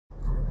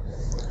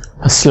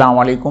আসসালামু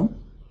আলাইকুম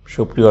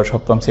সুপ্রিয়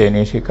সপ্তম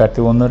শ্রেণীর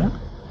শিক্ষার্থী বন্ধুরা,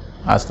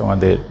 আজ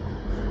তোমাদের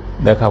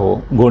দেখাবো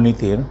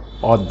গণিতের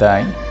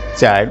অধ্যায়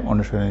 4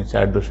 অনুশীলনী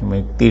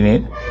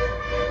 4.3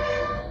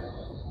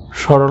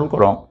 সরল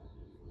ক্রম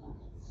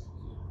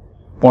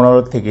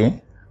 15 থেকে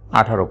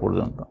 18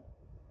 পর্যন্ত।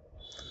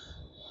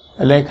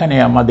 তাহলে এখানে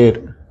আমাদের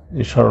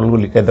যে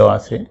সরলগুলিকে দেওয়া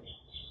আছে,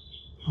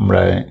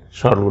 আমরা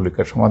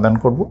সরলগুলিকে সমাধান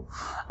করব।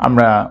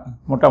 আমরা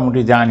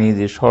মোটামুটি জানি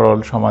যে সরল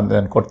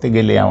সমাধান করতে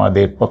গেলে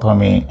আমাদের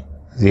প্রথমে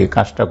যে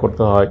কাজটা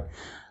করতে হয়,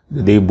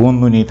 যদি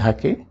বন্ধনী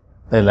থাকে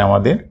তাহলে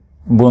আমাদের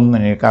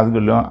বন্ধনীর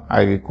কাজগুলো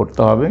আগে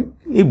করতে হবে।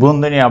 এই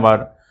বন্ধনী আবার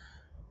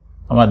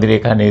আমাদের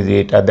এখানে যে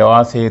এটা দেওয়া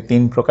আছে,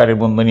 3 প্রকারের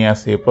বন্ধনী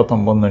আছে: প্রথম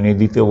বন্ধনী,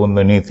 দ্বিতীয়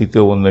বন্ধনী,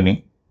 তৃতীয় বন্ধনী।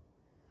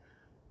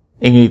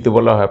 ইংরেজিতে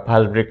বলা হয়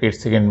first bracket,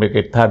 second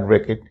bracket, third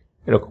bracket,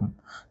 এরকম।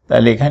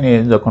 তাহলে এখানে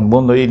যখন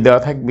বন্ধনী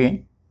দেওয়া থাকবে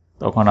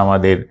তখন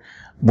আমাদের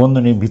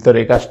বন্ধনীর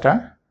ভিতরে কাজটা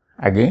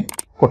আগে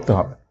করতে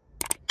হবে।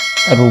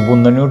 তারপর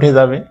বন্ধনী উঠে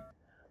যাবে,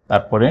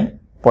 তারপরে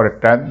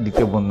পরেরটা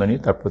দ্বিতীয় বন্ধনী,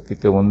 তারপর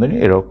তৃতীয় বন্ধনী,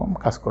 এরকম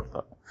কাজ করতে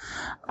হবে।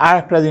 আর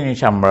একটা জিনিস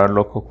আমরা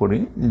লক্ষ্য করি,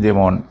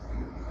 যেমন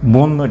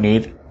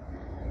বন্ধনীর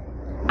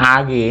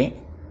আগে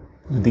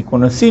যদি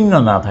কোনো চিহ্ন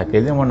না থাকে,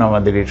 যেমন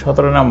আমাদের এই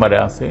 17 নম্বরে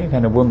আছে,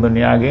 এখানে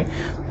বন্ধনীর আগে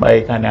বা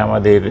এখানে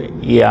আমাদের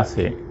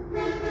আছে,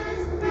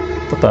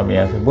 প্রথমে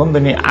আছে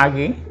বন্ধনীর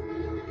আগে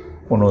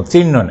কোনো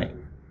চিহ্ন নেই।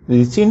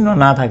 যদি চিহ্ন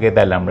না থাকে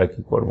তাহলে আমরা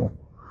কি করব?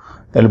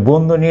 তাহলে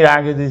বন্ধনীর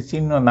আগে যদি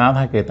চিহ্ন না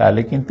থাকে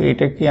তাহলে কিন্তু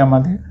এটা কি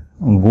আমাদের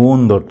গুণ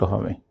ধরতে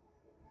হবে,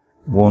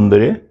 গুণ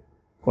ধরে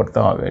করতে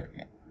হবে আর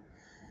কি।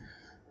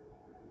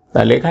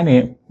 তাহলে এখানে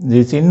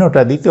যে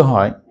চিহ্নটা দিতে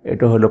হয়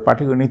এটা হলো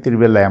পাটিগণিতের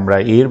বেলায় আমরা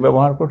এর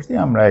ব্যবহার করছি,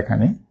 আমরা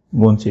এখানে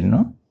গুণ চিহ্ন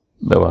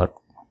ব্যবহার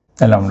করব।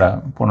 তাহলে আমরা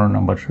 15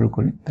 নম্বর শুরু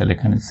করি। তাহলে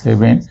এখানে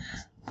 7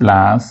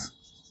 plus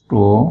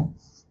 2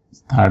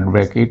 third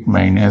bracket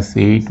minus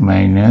 8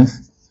 minus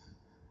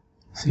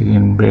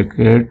second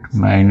bracket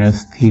minus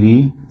 3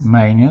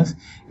 minus,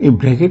 এই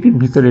ব্র্যাকেটের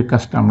ভিতরের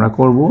কাজটা আমরা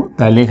করব।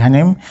 তাহলে এখানে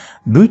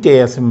দুইটাই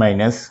আছে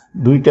মাইনাস,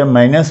 দুইটা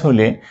মাইনাস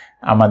হলে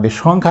আমাদের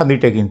সংখ্যা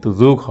দুইটা কিন্তু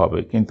যোগ হবে,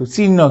 কিন্তু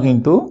চিহ্ন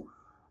কিন্তু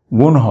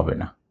গুণ হবে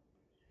না।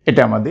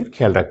 এটা আমাদের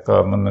খেয়াল রাখতে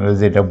হবে। আমরা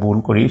যেটা ভুল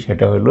করি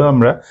সেটা হলো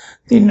আমরা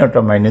চিহ্নটা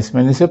মাইনাস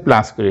মাইনাসে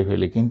প্লাস করে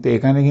ফেলি, কিন্তু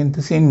এখানে কিন্তু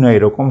চিহ্ন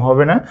এরকম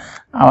হবে না।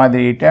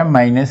 আমাদের এটা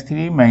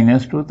 -3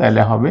 -2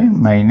 তাহলে হবে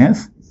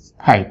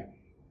 -5,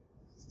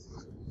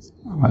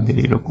 আমাদের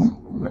এরকম।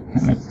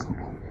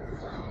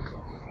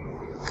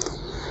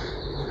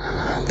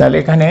 তাহলে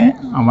এখানে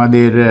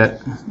আমাদের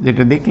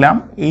যেটা দেখলাম,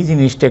 এই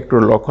জিনিসটা একটু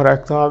লক্ষ্য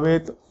রাখতে হবে।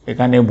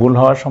 এখানে ভুল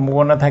হওয়ার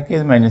সম্ভাবনা থাকে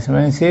মাইনাস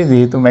মাইনাসে,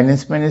 যেহেতু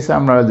মাইনাস মাইনাসে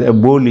আমরা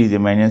বলি যে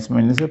মাইনাস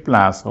মাইনাসে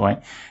প্লাস হয়,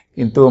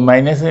 কিন্তু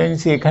মাইনাস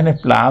মাইনাসে এখানে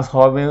প্লাস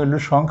হবে হলো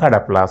সংখ্যাটা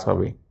প্লাস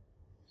হবে,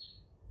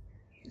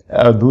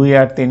 2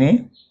 আর 3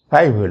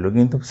 5 হলো,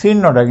 কিন্তু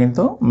চিহ্নটা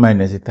কিন্তু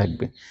মাইনাসে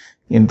থাকবে।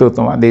 কিন্তু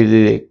তোমাদের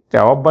যে একটা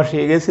অভ্যাস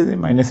হয়ে গেছে যে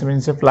মাইনাস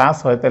মাইনাসে প্লাস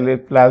হয়, তাহলে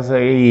প্লাস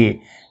এই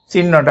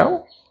চিহ্নটাও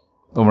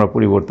তোমরা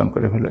পরিবর্তন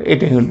করে ফেলো,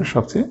 এটাই হলো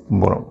সবচেয়ে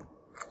বড়।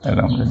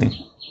 তাহলে আমরা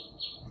দেখি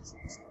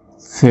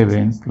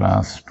 7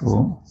 plus 2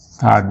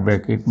 third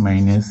bracket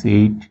minus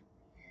 8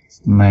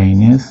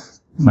 minus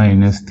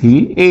 -3,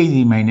 এই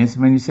যে মাইনাস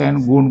মাইনাস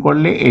গুণ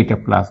করলে এইটা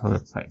প্লাস হবে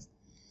 5,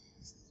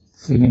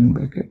 second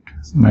bracket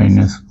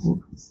minus 4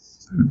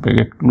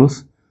 bracket close.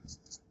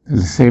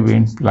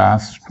 7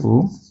 plus 2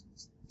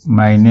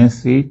 minus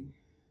 8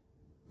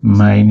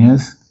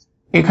 minus,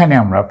 এখানে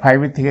আমরা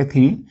 5 থেকে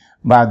 3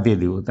 বাদ দিয়ে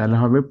দিব, তাহলে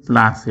হবে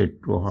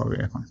 +2 হবে।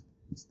 এখন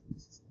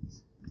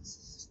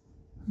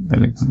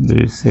তাহলে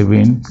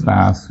 7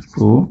 প্লাস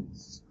 2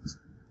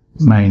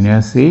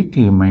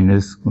 -8,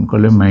 মাইনাস গুণ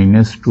করলে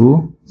 -2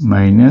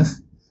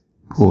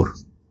 -4,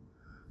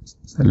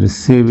 তাহলে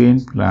 7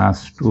 প্লাস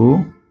 2,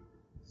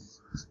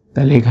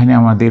 তাহলে এখানে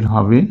আমাদের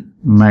হবে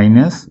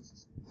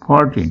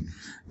 -14।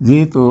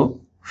 যেহেতু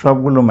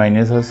সবগুলো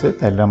মাইনাস আছে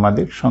তাহলে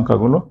আমাদের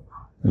সংখ্যাগুলো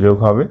যোগ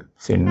হবে,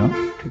 চিহ্ন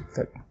ঠিক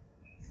থাকে।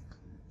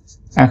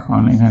 এখন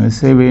এখানে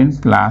 7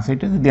 প্লাস,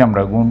 এটা যদি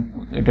আমরা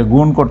এটা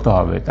গুণ করতে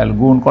হবে, তাহলে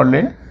গুণ করলে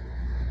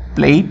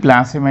এই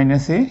প্লাসে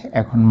মাইনাসে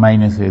এখন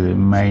মাইনাস হয়ে যাবে,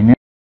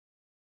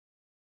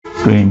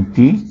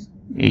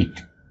 -28।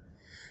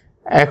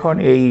 এখন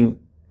এই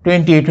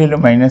 28 হলো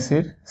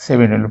মাইনাসের,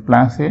 7 হলো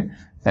প্লাসের,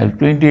 তাহলে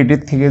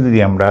 28-এর থেকে যদি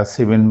আমরা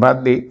 7 বাদ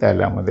দিই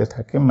তাহলে আমাদের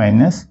থাকে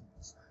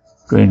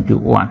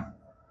 -21।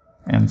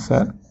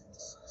 অ্যান্সার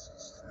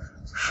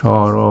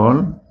সরল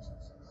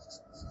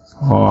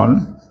ফল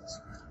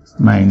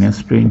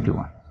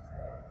 -21।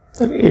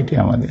 তাহলে এটি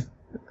আমাদের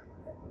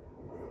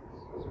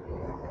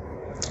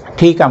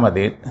ঠিক।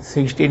 আমাদের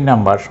 16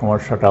 নাম্বার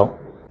সমস্যাটাও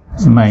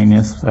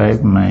 -5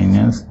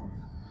 -8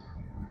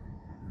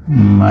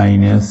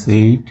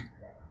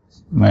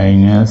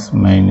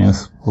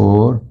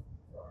 -4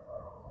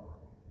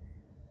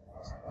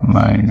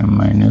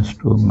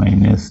 -2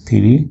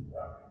 -3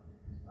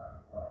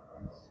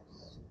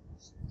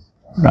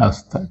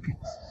 +30।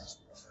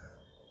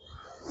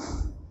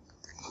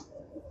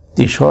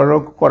 যে সরল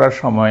করার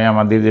সময়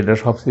আমাদের যেটা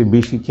সবচেয়ে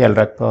বেশি খেয়াল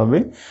রাখতে হবে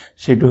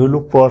সেটা হলো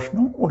প্রশ্ন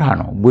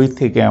উঠানো। বই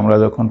থেকে আমরা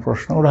যখন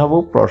প্রশ্ন উঠাবো,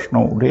 প্রশ্ন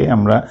উঠে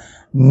আমরা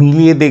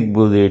মিলিয়ে দেখব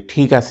যে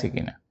ঠিক আছে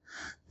কিনা।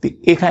 তো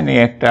এখানে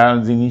একটা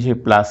জিনিসে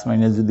প্লাস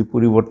মাইনাস যদি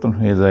পরিবর্তন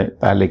হয়ে যায়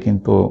তাহলে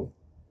কিন্তু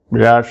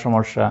বিরাট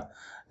সমস্যা,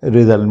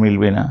 রেজাল্ট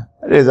মিলবে না।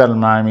 রেজাল্ট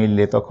না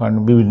মিললে তখন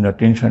বিভিন্ন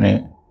টেনশনে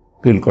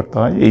ফিল করতে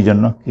হয়। এই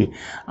জন্য কি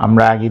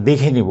আমরা আগে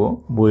দেখে নিব,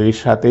 বইয়ের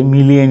সাথে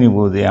মিলিয়ে নিব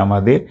যে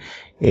আমাদের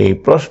এই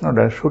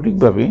প্রশ্নটা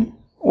সঠিকভাবে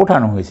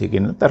ওঠানো হয়েছে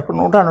কিনা। তার কারণ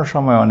ওঠানোর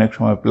সময় অনেক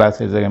সময়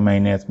প্লাসের জায়গায়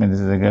মাইনাস,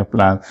 মাইনাসের জায়গায়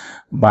প্লাস,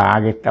 বা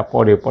আগেরটা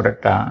পরে,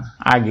 পরেরটা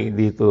আগে,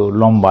 যেহেতু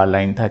লম্বা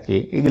লাইন থাকে,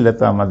 এগুলো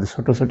তো আমাদের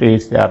ছোটো ছোটো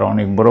এসে আর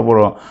অনেক বড়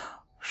বড়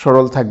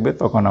সরল থাকবে,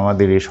 তখন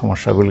আমাদের এই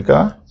সমস্যাগুলিকে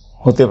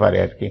হতে পারে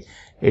আর কি।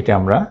 এটা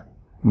আমরা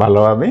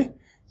ভালোভাবে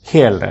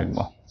খেয়াল রাখব।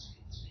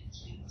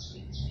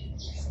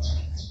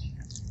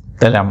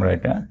 তাহলে আমরা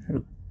এটা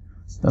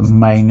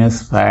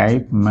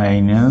 -5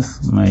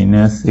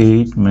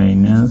 -8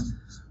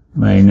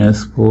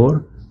 -4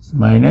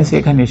 মাইনাস,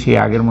 এখানে সেই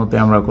আগের মতো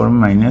আমরা করব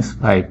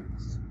 -5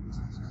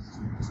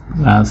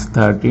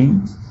 +13।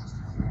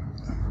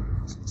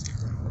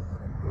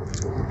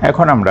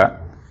 এখন আমরা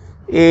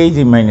এই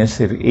যে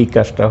মাইনাসের এই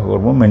কাজটা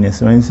করবো, মাইনাস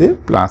মাইনাসে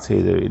প্লাস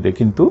হয়ে যাবে। এটা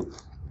কিন্তু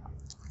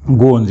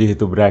গুণ,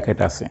 যেহেতু ব্র্যাকেট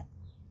আছে।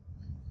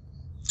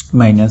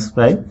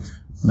 -5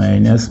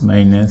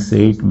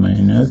 -8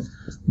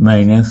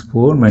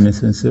 -4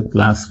 মাইনাসে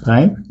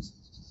 +5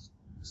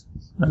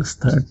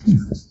 +13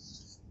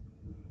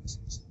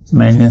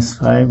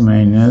 -5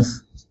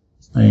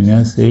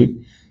 -8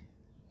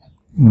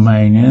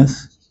 মাইনাস,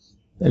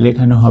 তাহলে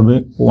এখানে হবে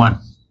 1,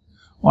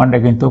 1টা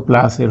কিন্তু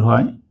প্লাসের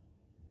হয়,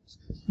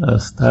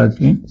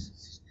 +13।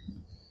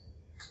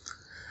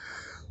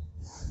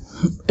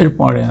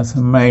 এরপরে আছে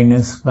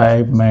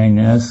 -5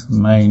 -8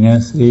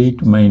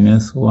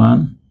 -1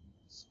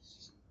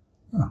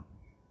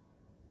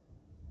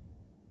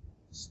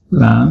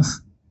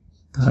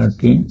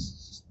 +13,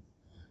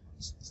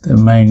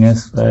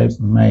 -5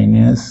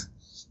 মাইনাস,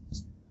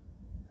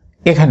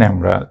 এখানে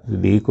আমরা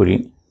যদি করি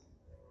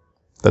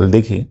তাহলে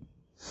দেখি,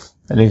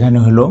 তাহলে এখানে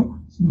হলো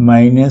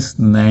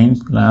 -9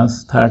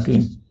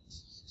 +13।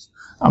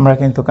 আমরা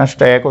কিন্তু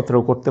কাজটা একত্র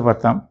করতে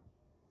পারতাম,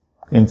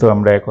 কিন্তু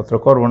আমরা একত্র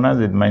করব না,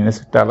 যে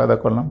মাইনাসেরটা আলাদা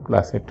করলাম,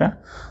 প্লাসেরটা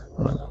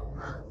আলাদা।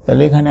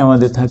 তাহলে এখানে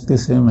আমাদের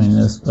থাকতেছে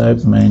 -5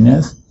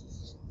 মাইনাস,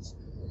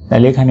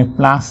 তাহলে এখানে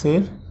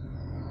প্লাসের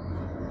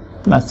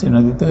প্লাস চিহ্ন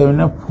দিতে হবে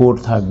না, 4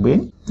 থাকবে।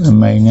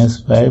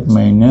 -5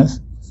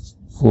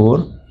 -4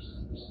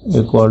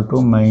 equal to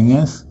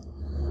 -9।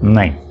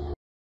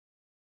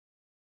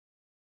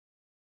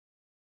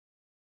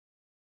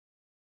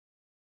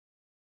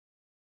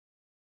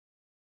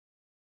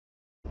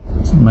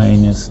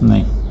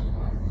 -9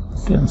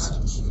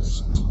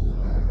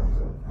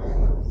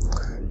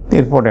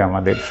 এরপরে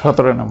আমাদের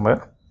 17 নম্বর,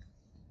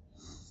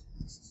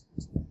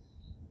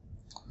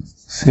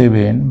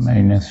 7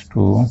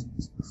 -2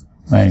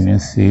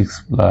 -6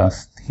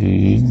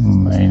 +3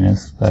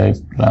 -5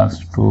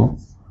 +2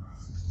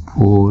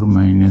 4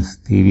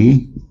 -3।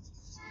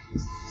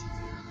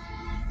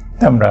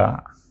 আমরা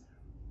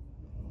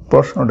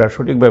প্রশ্নটা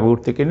সঠিকভাবে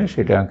উঠতে কিনে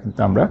সেটা কিন্তু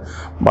আমরা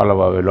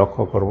ভালোভাবে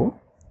লক্ষ্য করব,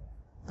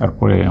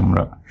 তারপরে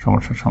আমরা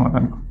সমস্যার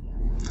সমাধান করব।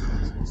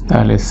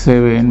 তাহলে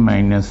 7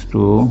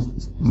 -2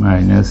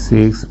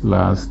 -6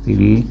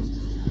 +3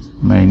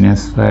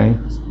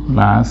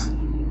 -5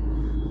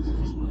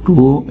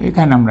 +2,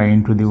 এখানে আমরা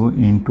ইন্টু দিব,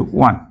 ইন্টু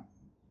 1।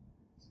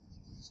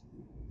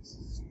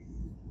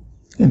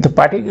 কিন্তু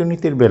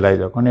পাটিগণিতের বেলায়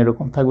যখন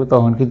এরকম থাকবে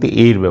তখন কিন্তু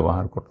এর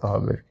ব্যবহার করতে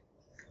হবে।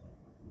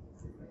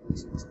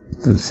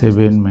 তো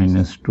 7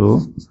 -2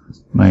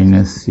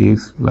 -6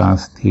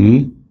 +3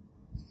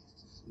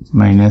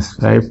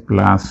 -5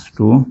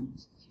 +2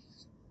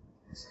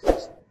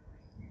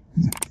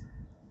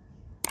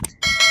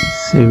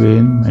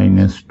 7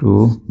 -2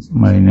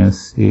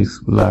 -6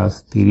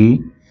 +3,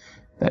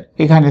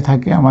 এখানে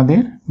থাকে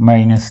আমাদের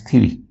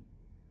 -3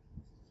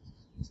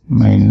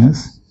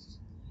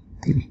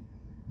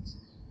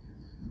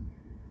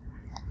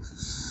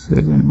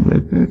 সেকেন্ড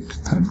ব্র্যাকেট,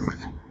 থার্ড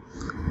ব্র্যাকেট।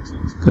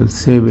 তাহলে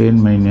 7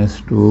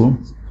 -2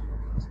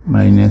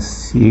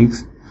 -6,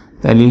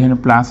 তাহলে এখানে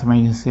প্লাস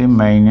মাইনাসে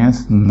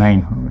 -9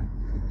 হবে।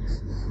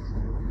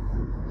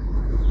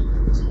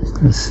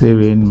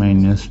 7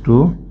 -2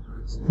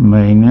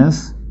 -15,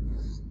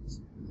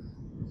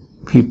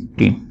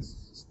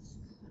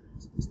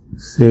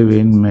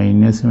 7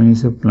 -minus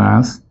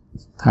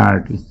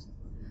 +30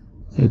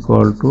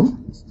 equal to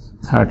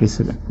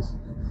 37।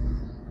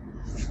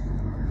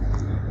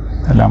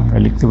 তাহলে আমরা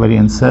লিখতে পারি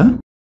অ্যান্সার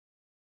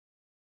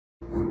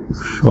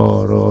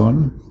সরল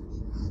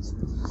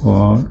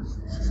ফর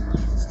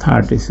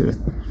 37।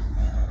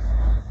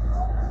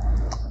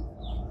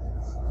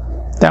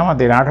 তা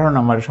আমাদের 18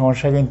 নম্বরের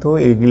সমস্যা, কিন্তু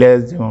এইগুলা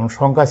যেমন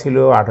সংখ্যা ছিল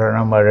 18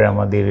 নম্বরের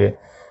আমাদের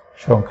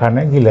সংখ্যা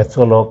নেই, এগুলা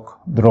চলক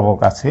ধ্রুবক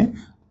আছে।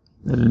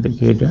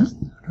 দেখি এটা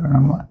 18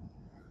 নম্বর,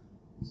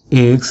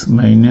 x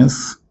minus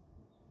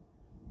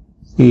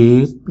a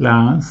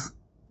plus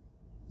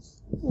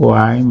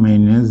y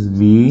minus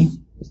b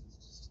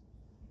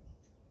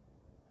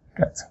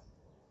আছে।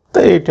 তো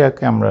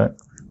এটাকে আমরা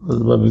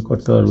সহজভাবে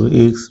করতে পারবো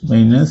এক্স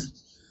মাইনাস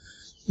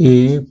এ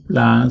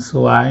প্লাস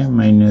ওয়াই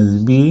মাইনাস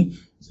বি,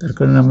 তার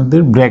কারণে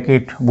আমাদের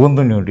ব্র্যাকেট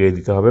বন্ধনী উঠিয়ে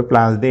দিতে হবে,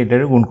 প্লাস দিয়ে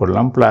এটারে গুণ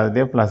করলাম, প্লাস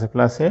দিয়ে প্লাসে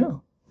প্লাসে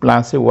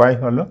প্লাসে ওয়াই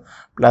হলো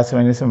প্লাসে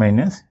মাইনাসে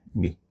মাইনাস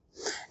বি।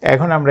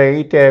 এখন আমরা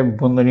এইটা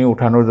বন্ধনী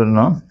উঠানোর জন্য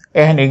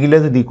এখন এগুলো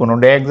যদি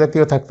কোনোটা এক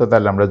জাতীয় থাকতো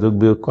তাহলে আমরা যোগ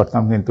বিয়োগ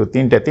করতাম, কিন্তু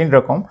তিনটা তিন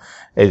রকম,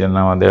 এই জন্য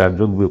আমাদের আর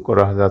যোগ বিয়োগ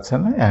করা যাচ্ছে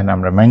না। এখন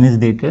আমরা মাইনাস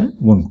দিয়ে এটা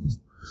গুণ করব,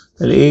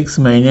 তাহলে এক্স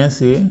মাইনাস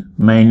এ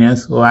মাইনাস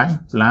ওয়াই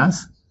প্লাস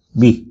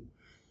বি।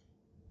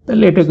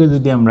 তাহলে এটাকে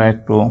যদি আমরা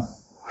একটু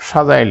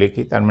সাজায়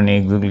লিখি, তার মানে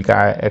এগুলিকে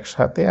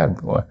একসাথে আর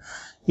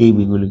এই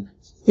বিগুলি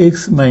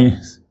এক্স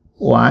মাইনাস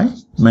ওয়াই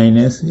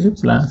মাইনাস এ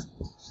প্লাস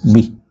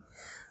বি,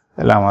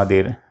 তাহলে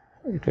আমাদের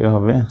এটাই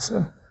হবে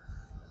অ্যান্সার।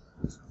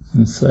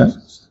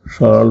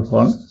 সরল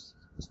ফল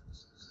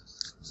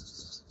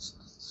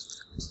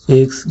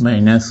এক্স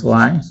মাইনাস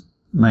ওয়াই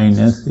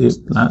মাইনাস এ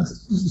প্লাস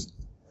বি।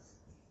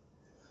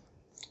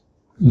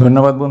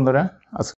 ধন্যবাদ বন্ধুরা।